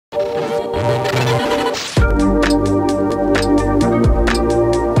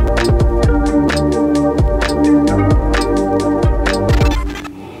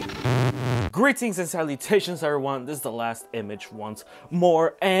Greetings and salutations, everyone. This is the last image once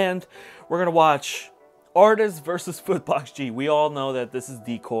more, and we're gonna watch Artist versus FootboxG. We all know that this is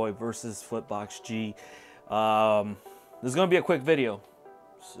Decoy versus FootboxG. This is gonna be a quick video.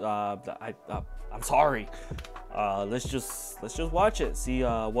 I'm sorry. Let's just watch it. See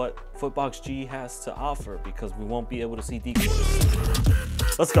what FootboxG has to offer, because we won't be able to see Decoy.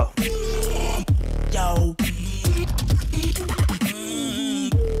 Let's go. Yo.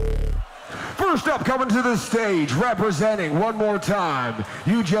 First up, coming to the stage, representing one more time,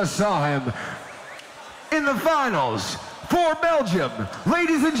 you just saw him in the finals for Belgium.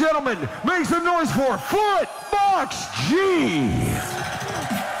 Ladies and gentlemen, make some noise for FootboxG.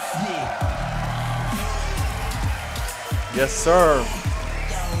 Yes, sir.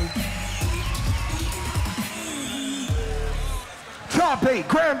 Top 8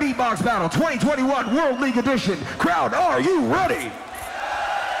 Grand Beatbox Battle 2021 World League Edition. Crowd, are you ready?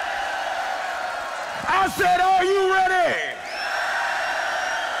 I said, are you ready?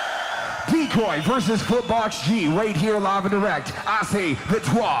 Decoy versus FootboxG right here live and direct. I say the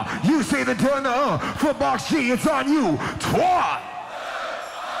trois, you say the deux, FootboxG, it's on you. Trois.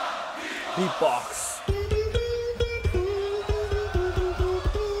 Beatbox.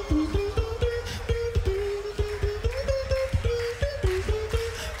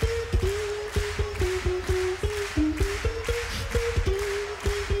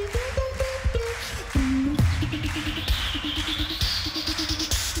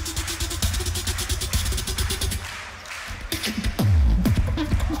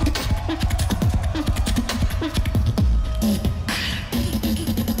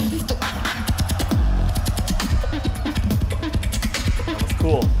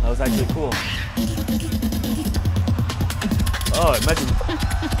 Cool. That was actually cool. Oh, imagine.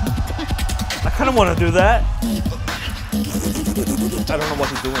 I kind of want to do that. I don't know what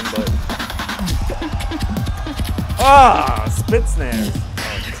he's doing, but. Ah, spit snares.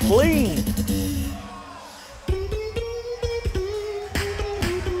 Oh, clean.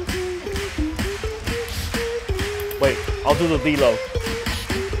 Wait, I'll do the D-Lo.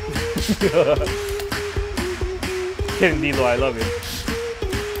 Kidding, D-Lo, I love you.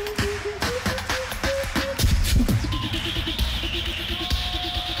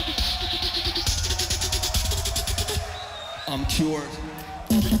 I'm cured.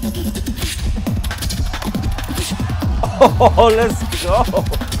 Oh, let's go.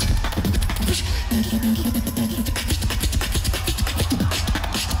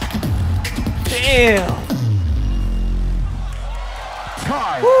 Damn.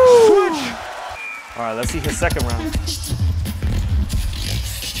 Time. Woo. Switch. All right, let's see his second round.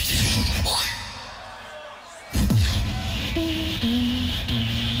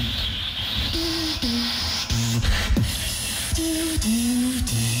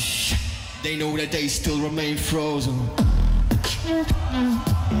 They know that they still remain frozen.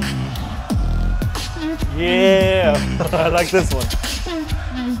 Yeah, I like this one.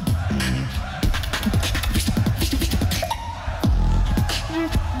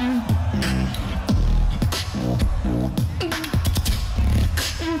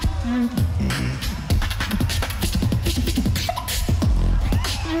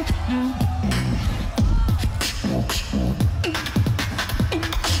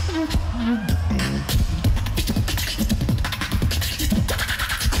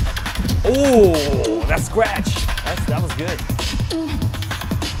 Oh, that scratch. That was good.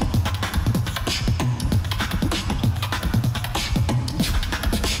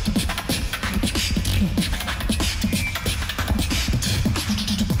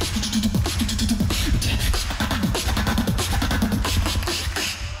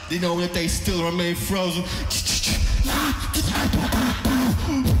 They know that they still remain frozen.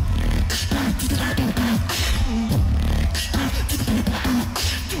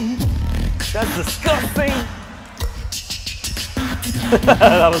 That's disgusting.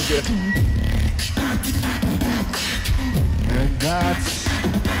 That was good. And that's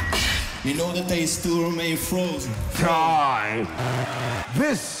You know that they still remain frozen. time.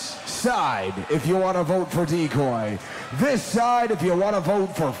 This side, if you want to vote for Decoy. This side, if you want to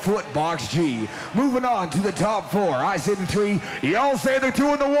vote for FootboxG. Moving on to the top 4. I say the 3. Y'all say the 2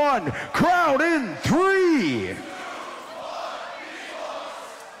 and the 1. Crowd in 3.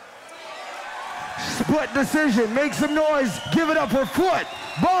 Split decision. Make some noise. Give it up for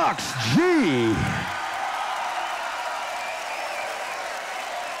FootboxG.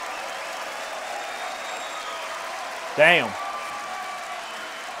 Damn.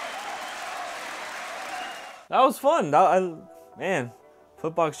 That was fun. Man,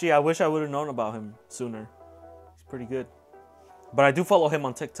 FootboxG, I wish I would have known about him sooner. He's pretty good. But I do follow him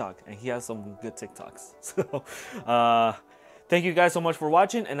on TikTok, and he has some good TikToks. So, thank you guys so much for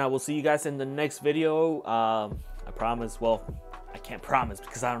watching, and I will see you guys in the next video. I promise. Well, I can't promise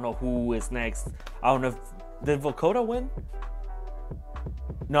because I don't know who is next. I don't know if... Did Vokoda win?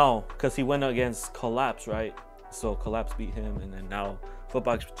 No, because he went against Collapse, right? So Collapse beat him, and then now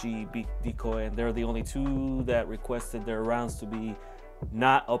FootboxG beat Decoy, and they're the only two that requested their rounds to be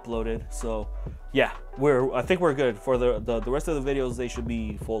not uploaded. So yeah, I think we're good for the rest of the videos. They should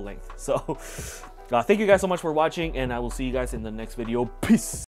be full length. So thank you guys so much for watching, and I will see you guys in the next video. Peace.